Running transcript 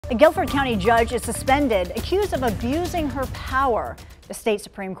A Guilford County judge is suspended, accused of abusing her power. The state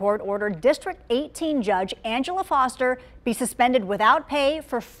Supreme Court ordered District 18 Judge Angela Foster be suspended without pay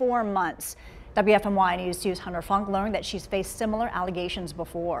for 4 months. WFMY News 2's Hunter Funk learned that she's faced similar allegations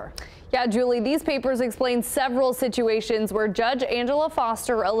before. Yeah, Julie, these papers explain several situations where Judge Angela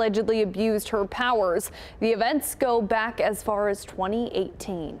Foster allegedly abused her powers. The events go back as far as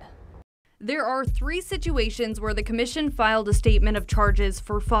 2018. There are 3 situations where the commission filed a statement of charges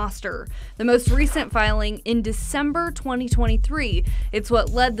for Foster. The most recent filing in December 2023. It's what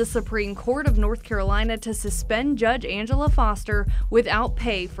led the Supreme Court of North Carolina to suspend Judge Angela Foster without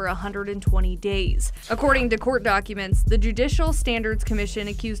pay for 120 days. According to court documents, the Judicial Standards Commission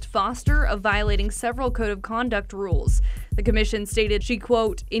accused Foster of violating several code of conduct rules. The commission stated she,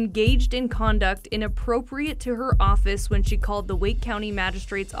 quote, engaged in conduct inappropriate to her office when she called the Wake County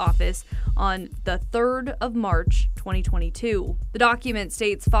Magistrate's office on the 3rd of March, 2022. The document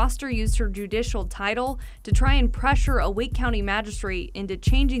states Foster used her judicial title to try and pressure a Wake County magistrate into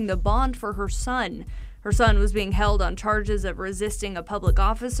changing the bond for her son. Her son was being held on charges of resisting a public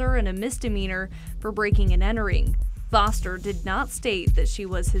officer and a misdemeanor for breaking and entering. Foster did not state that she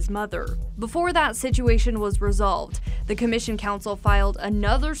was his mother. Before that situation was resolved, the Commission Counsel filed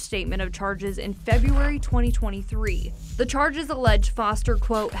another statement of charges in February 2023. The charges allege Foster,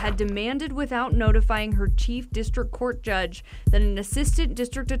 quote, had demanded without notifying her chief district court judge that an assistant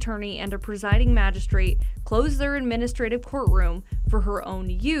district attorney and a presiding magistrate close their administrative courtroom for her own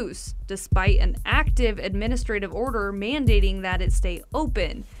use, despite an active administrative order mandating that it stay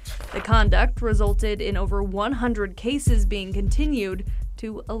open. The conduct resulted in over 100 cases being continued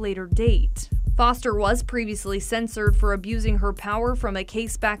to a later date. Foster was previously censored for abusing her power from a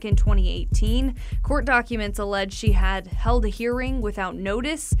case back in 2018. Court documents allege she had held a hearing without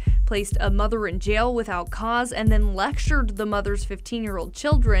notice, placed a mother in jail without cause, and then lectured the mother's 15-year-old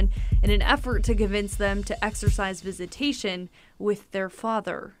children in an effort to convince them to exercise visitation with their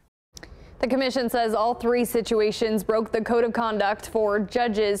father. The commission says all 3 situations broke the code of conduct for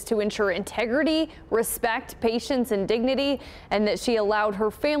judges to ensure integrity, respect, patience, and dignity, and that she allowed her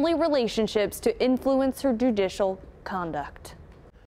family relationships to influence her judicial conduct.